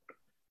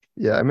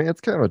 Yeah, I mean,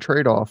 it's kind of a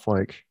trade-off,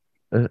 like,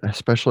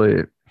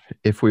 especially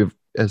if we've,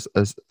 as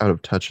out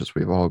of touch as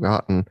we've all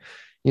gotten,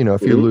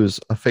 if you lose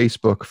a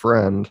Facebook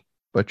friend,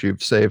 but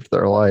you've saved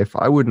their life,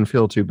 I wouldn't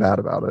feel too bad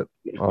about it,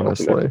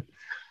 honestly.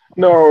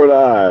 Nor would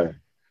I.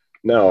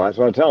 No, that's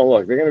what I tell them.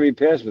 Look, they're going to be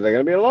pissed, but they're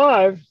going to be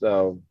alive.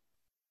 So,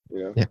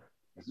 yeah,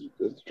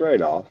 it's a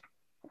trade-off.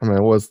 I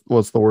mean,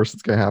 what's the worst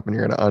that's going to happen?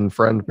 You're going to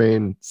unfriend me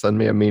and send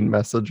me a mean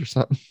message or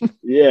something?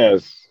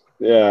 Yes.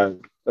 Yeah.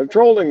 They're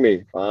trolling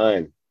me.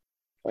 Fine.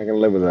 I can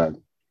live with that.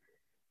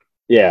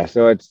 Yeah.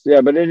 So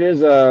but it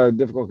is a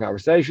difficult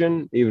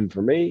conversation, even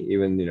for me,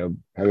 even,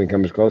 having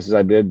come as close as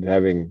I did,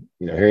 having,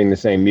 hearing the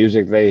same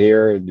music they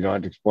hear, you don't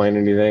have to explain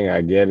anything.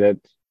 I get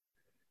it.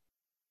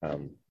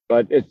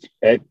 But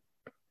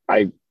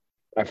I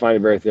find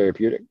it very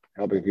therapeutic,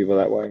 helping people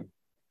that way.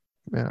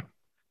 Yeah.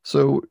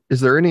 So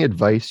is there any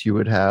advice you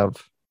would have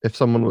if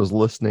someone was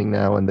listening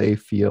now and they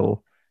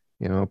feel,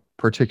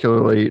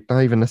 particularly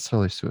not even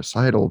necessarily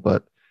suicidal,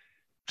 but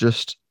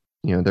just,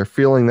 they're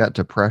feeling that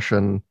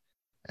depression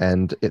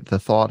and the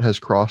thought has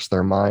crossed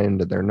their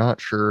mind and they're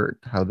not sure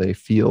how they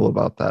feel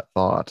about that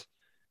thought.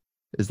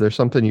 Is there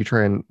something you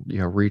try and,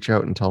 reach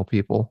out and tell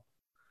people?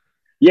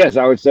 Yes,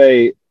 I would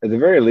say at the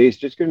very least,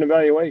 just get an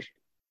evaluation.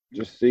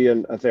 Just see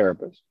a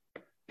therapist.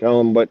 Tell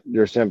them what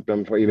your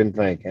symptoms, what you've been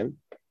thinking.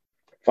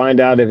 Find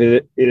out if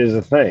it is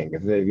a thing.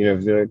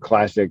 If they're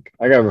classic.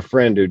 I got a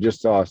friend who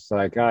just saw a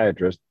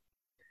psychiatrist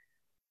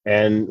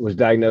and was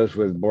diagnosed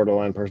with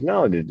borderline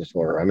personality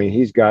disorder. I mean,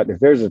 if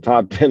there's a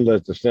top 10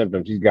 list of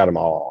symptoms, he's got them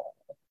all.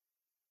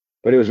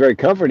 But it was very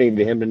comforting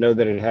to him to know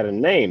that it had a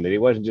name, that he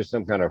wasn't just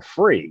some kind of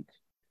freak.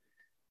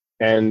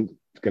 And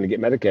he's going to get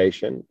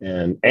medication.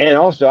 And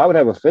also, I would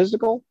have a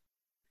physical.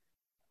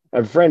 I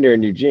have a friend here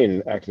in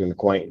Eugene, actually an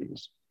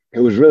acquaintance,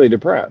 who was really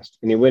depressed.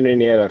 And he went in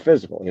and he had a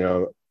physical,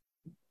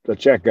 the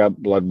checkup,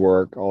 blood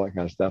work, all that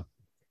kind of stuff.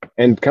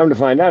 And come to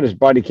find out, his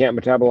body can't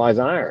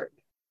metabolize iron.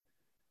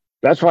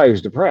 That's why he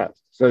was depressed.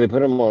 So they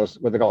put him on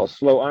what they call a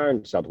slow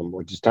iron supplement,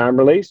 which is time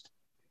released.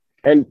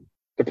 and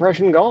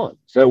depression gone.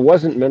 So it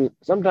wasn't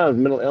sometimes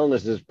mental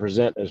illnesses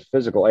present as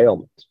physical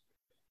ailments.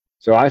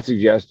 So I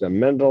suggest a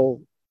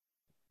mental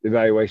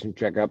evaluation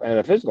checkup and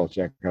a physical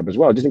checkup as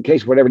well, just in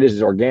case whatever it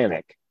is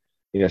organic,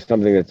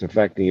 something that's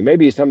affecting you.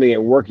 Maybe something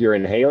at work you're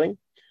inhaling,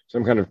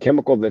 some kind of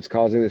chemical that's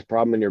causing this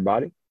problem in your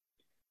body.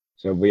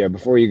 So yeah,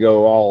 before you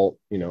go all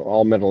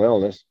mental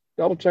illness,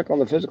 double check on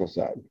the physical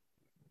side.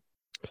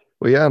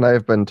 Well, yeah, and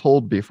I've been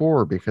told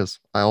before, because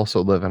I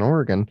also live in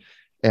Oregon,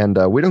 and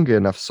we don't get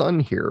enough sun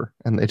here.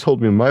 And they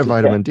told me my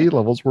vitamin D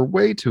levels were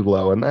way too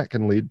low, and that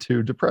can lead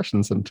to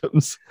depression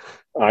symptoms.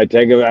 I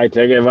take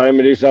a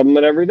vitamin D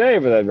supplement every day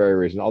for that very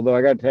reason. Although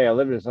I got to tell you, I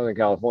lived in Southern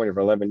California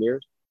for 11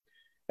 years,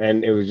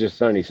 and it was just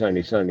sunny,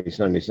 sunny, sunny,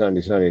 sunny,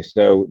 sunny, sunny.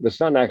 So the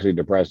sun actually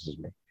depresses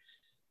me.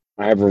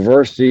 I have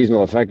reverse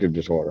seasonal affective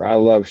disorder. I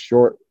love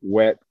short,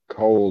 wet,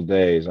 cold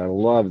days. I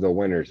love the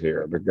winters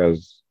here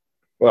because,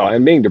 well,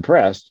 and being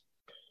depressed,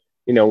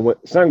 when the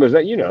sun goes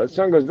down, the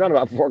sun goes down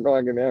about 4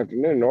 o'clock in the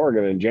afternoon in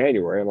Oregon in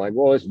January. I'm like,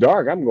 well, it's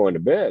dark. I'm going to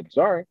bed.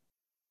 Sorry.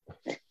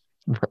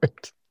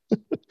 Right.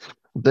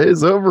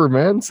 Day's over,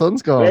 man.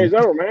 Sun's gone. Day's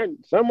over, man.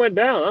 Sun went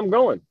down. I'm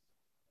going.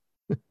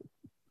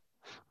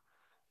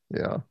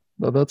 Yeah.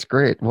 No, that's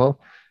great. Well,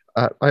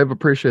 I've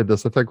appreciated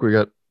this. I think we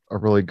got a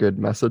really good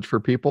message for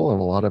people and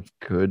a lot of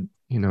good,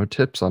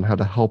 tips on how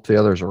to help the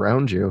others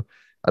around you.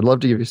 I'd love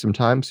to give you some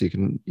time so you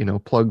can,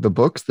 plug the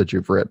books that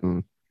you've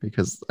written,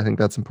 because I think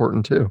that's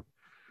important too.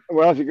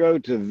 Well, if you go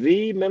to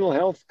the mental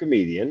health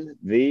comedian,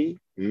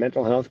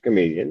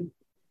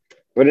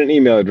 put an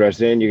email address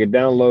in, you can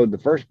download the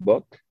first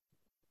book,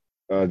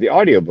 the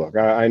audio book.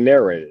 I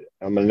narrated it.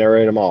 I'm going to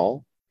narrate them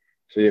all.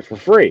 So for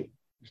free,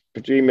 just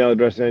put your email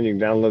address in, you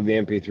can download the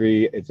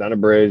MP3. It's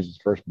unabridged. It's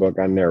the first book.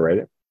 I narrate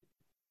it.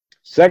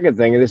 Second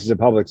thing, and this is a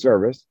public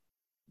service,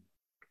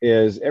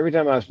 is every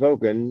time I've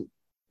spoken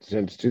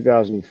since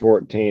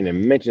 2014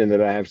 and mentioned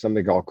that I have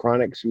something called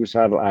chronic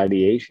suicidal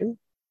ideation,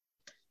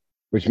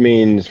 which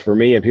means for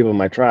me and people in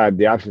my tribe,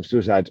 the option of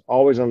suicide is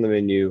always on the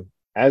menu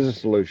as a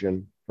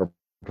solution for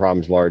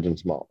problems large and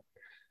small.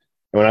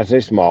 And when I say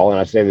small, and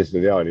I say this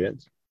to the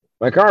audience,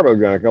 my car broke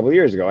down a couple of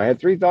years ago. I had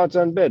 3 thoughts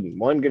unbidden.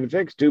 1, get it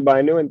fixed. 2, buy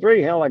a new. And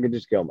 3, hell, I could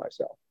just kill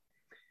myself.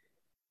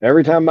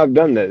 Every time I've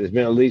done that, there's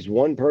been at least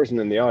one person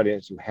in the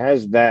audience who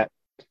has that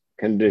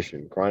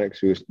condition, chronic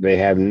suicide. They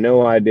have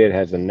no idea it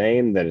has a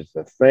name, that it's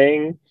a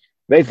thing.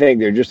 They think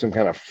they're just some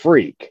kind of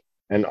freak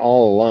and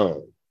all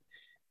alone.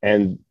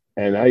 And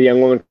a young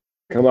woman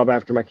come up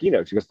after my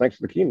keynote. She goes, thanks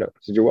for the keynote. I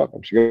said, you're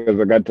welcome. She goes,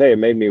 I got to tell you, it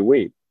made me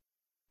weep.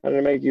 How did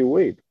it make you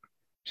weep?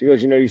 She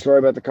goes, your story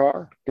about the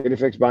car? Get it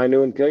fixed, buy a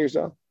new one, kill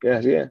yourself?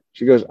 Yes, yeah.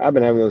 She goes, I've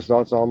been having those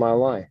thoughts all my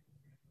life.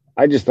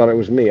 I just thought it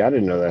was me. I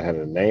didn't know that had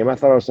a name. I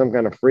thought I was some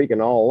kind of freak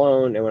and all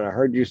alone. And when I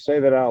heard you say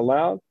that out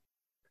loud,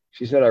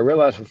 she said, I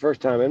realized for the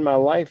first time in my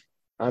life,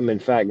 I'm in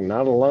fact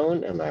not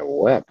alone. And I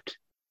wept.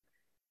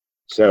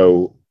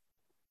 So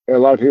there are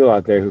a lot of people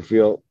out there who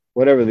feel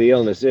whatever the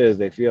illness is,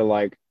 they feel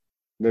like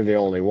they're the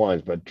only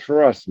ones. But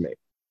trust me,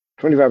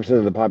 25%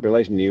 of the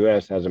population in the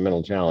U.S. has a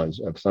mental challenge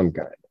of some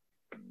kind.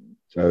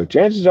 So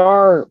chances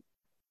are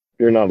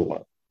you're not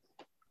alone.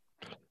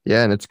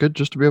 Yeah, and it's good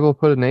just to be able to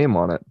put a name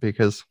on it,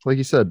 because like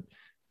you said,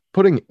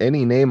 putting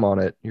any name on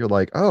it, you're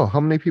like, oh, how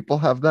many people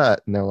have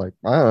that? And they're like,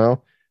 I don't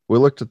know. We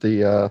looked at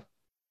the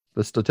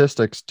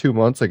statistics 2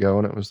 months ago,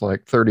 and it was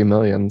like 30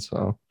 million.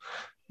 So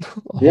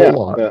a whole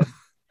lot. A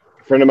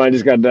friend of mine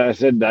just got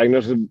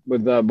diagnosed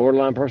with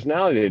borderline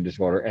personality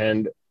disorder,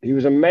 and he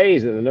was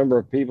amazed at the number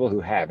of people who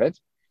have it.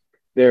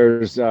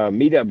 There's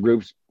meetup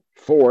groups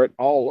for it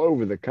all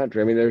over the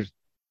country. I mean, there's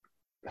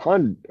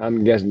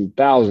I'm guessing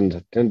thousands,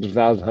 tens of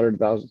thousands,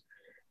 100,000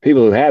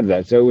 people who have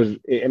that. So it was,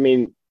 I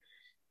mean,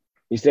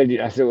 I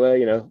said,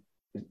 well,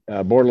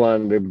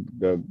 borderline,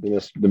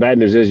 the bad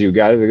news is you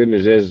got it. The good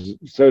news is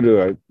so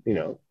do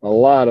a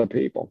lot of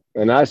people.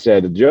 And I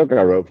said, the joke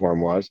I wrote for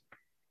him was,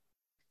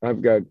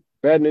 I've got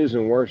bad news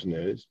and worse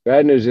news.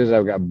 Bad news is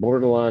I've got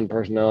borderline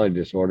personality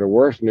disorder.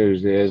 Worse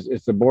news is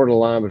it's the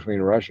borderline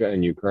between Russia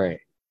and Ukraine.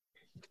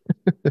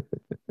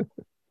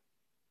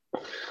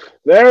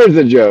 There's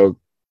the joke.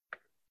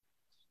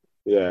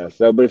 Yeah.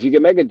 So, but if you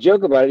can make a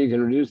joke about it, you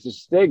can reduce the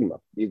stigma.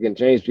 You can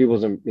change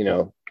people's,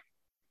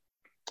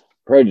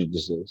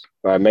 prejudices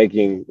by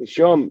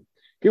show them.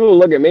 People will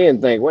look at me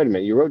and think, wait a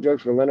minute, you wrote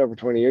jokes for Leno for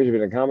 20 years. You've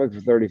been a comic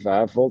for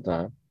 35 full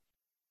time.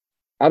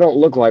 I don't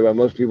look like what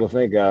most people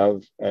think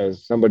of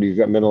as somebody who's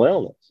got mental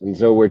illness. And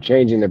so we're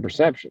changing the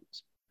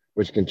perceptions,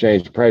 which can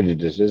change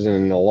prejudices and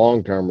in the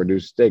long term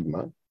reduce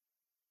stigma.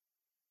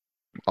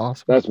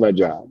 Awesome. That's my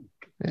job.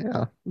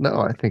 Yeah, no,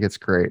 I think it's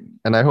great.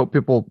 And I hope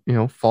people,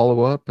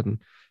 follow up and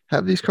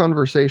have these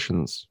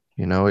conversations.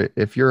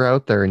 If you're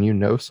out there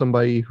and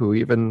somebody who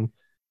even,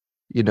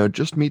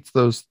 just meets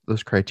those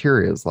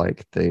criterias,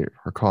 like they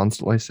are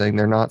constantly saying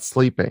they're not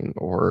sleeping,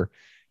 or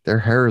their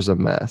hair is a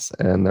mess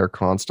and they're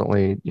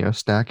constantly,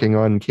 snacking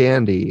on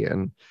candy,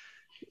 and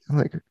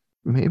like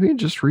maybe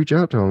just reach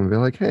out to them and be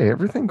like, hey,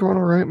 everything going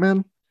all right,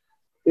 man?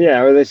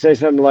 Yeah, or they say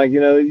something like,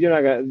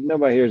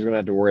 nobody here is going to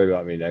have to worry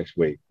about me next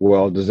week.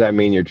 Well, does that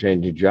mean you're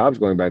changing jobs,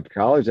 going back to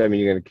college? Does that mean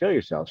you're going to kill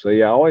yourself? So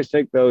yeah, always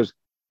take those.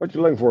 What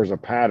you're looking for is a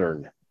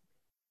pattern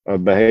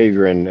of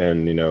behavior and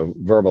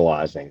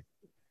verbalizing.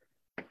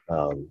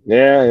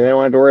 Yeah, they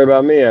don't have to worry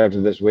about me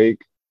after this week.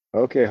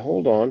 Okay,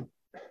 hold on.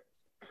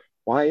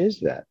 Why is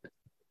that?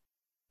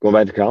 Going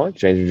back to college,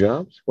 changing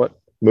jobs, what?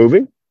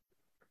 Moving?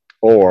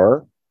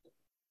 Or,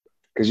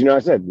 because I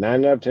said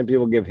 9 out of 10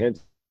 people give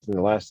hints in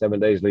the last 7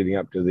 days leading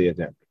up to the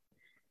attempt.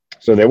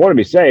 So they want to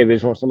be saved. They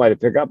just want somebody to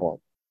pick up on.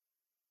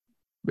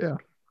 Yeah.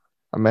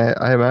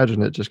 I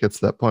imagine it just gets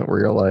to that point where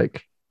you're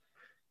like,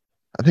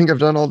 I think I've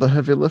done all the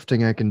heavy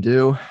lifting I can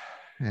do,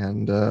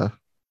 and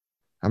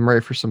I'm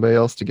ready for somebody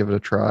else to give it a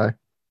try.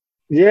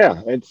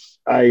 Yeah,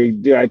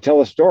 I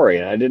tell a story,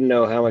 and I didn't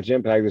know how much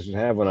impact this would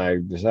have when I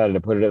decided to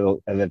put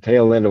it at the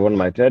tail end of one of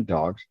my TED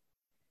Talks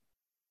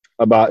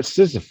about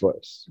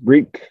Sisyphus,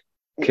 Greek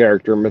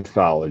character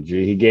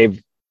mythology. He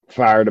gave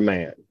fire to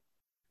man,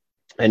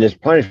 and his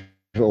punishment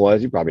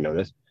was, you probably know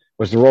this,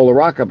 was to roll a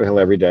rock up a hill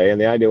every day. And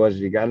the idea was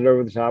if he got it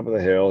over the top of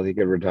the hill, he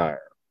could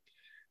retire.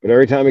 But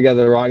every time he got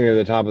the rock near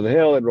the top of the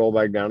hill, it rolled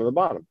back down to the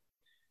bottom.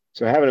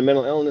 So having a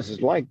mental illness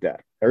is like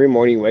that. Every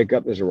morning you wake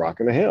up, there's a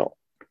rock in the hill.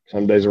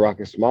 Some days the rock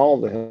is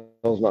small, the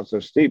hill's not so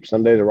steep.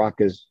 Some days the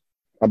rock is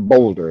a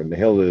boulder and the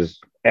hill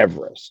is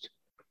Everest.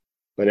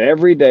 But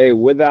every day,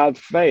 without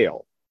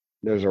fail,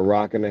 there's a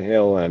rock in the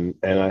hill. And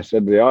I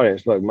said to the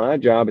audience, look, my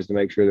job is to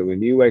make sure that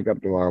when you wake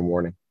up tomorrow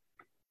morning,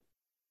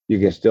 you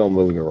can still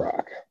move the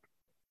rock.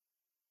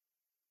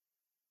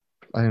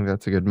 I think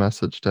that's a good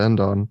message to end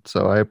on.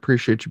 So I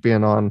appreciate you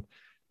being on.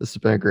 This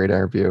has been a great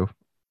interview.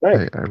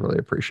 Hey, I really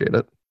appreciate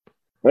it.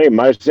 hey,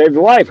 might have saved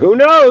a life. Who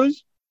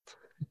knows?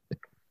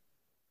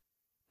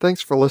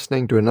 Thanks for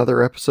listening to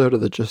another episode of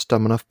the Just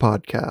Dumb Enough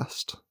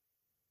podcast.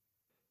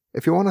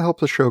 If you want to help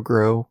the show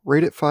grow,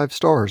 rate it 5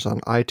 stars on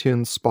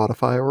iTunes,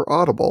 Spotify, or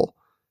Audible.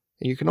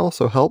 And you can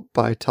also help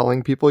by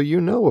telling people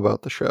you know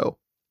about the show.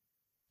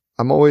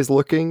 I'm always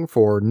looking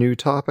for new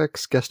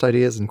topics, guest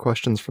ideas, and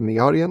questions from the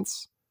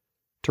audience.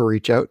 To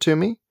reach out to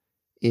me,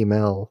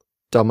 email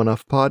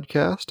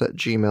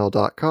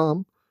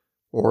dumbenoughpodcast@gmail.com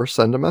or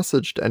send a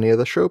message to any of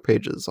the show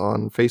pages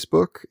on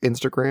Facebook,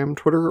 Instagram,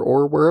 Twitter,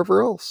 or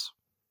wherever else.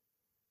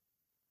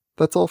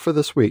 That's all for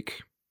this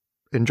week.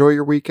 Enjoy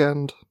your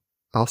weekend.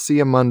 I'll see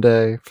you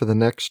Monday for the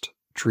next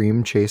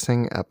dream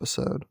chasing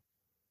episode.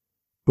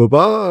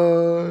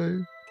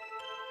 Bye-bye!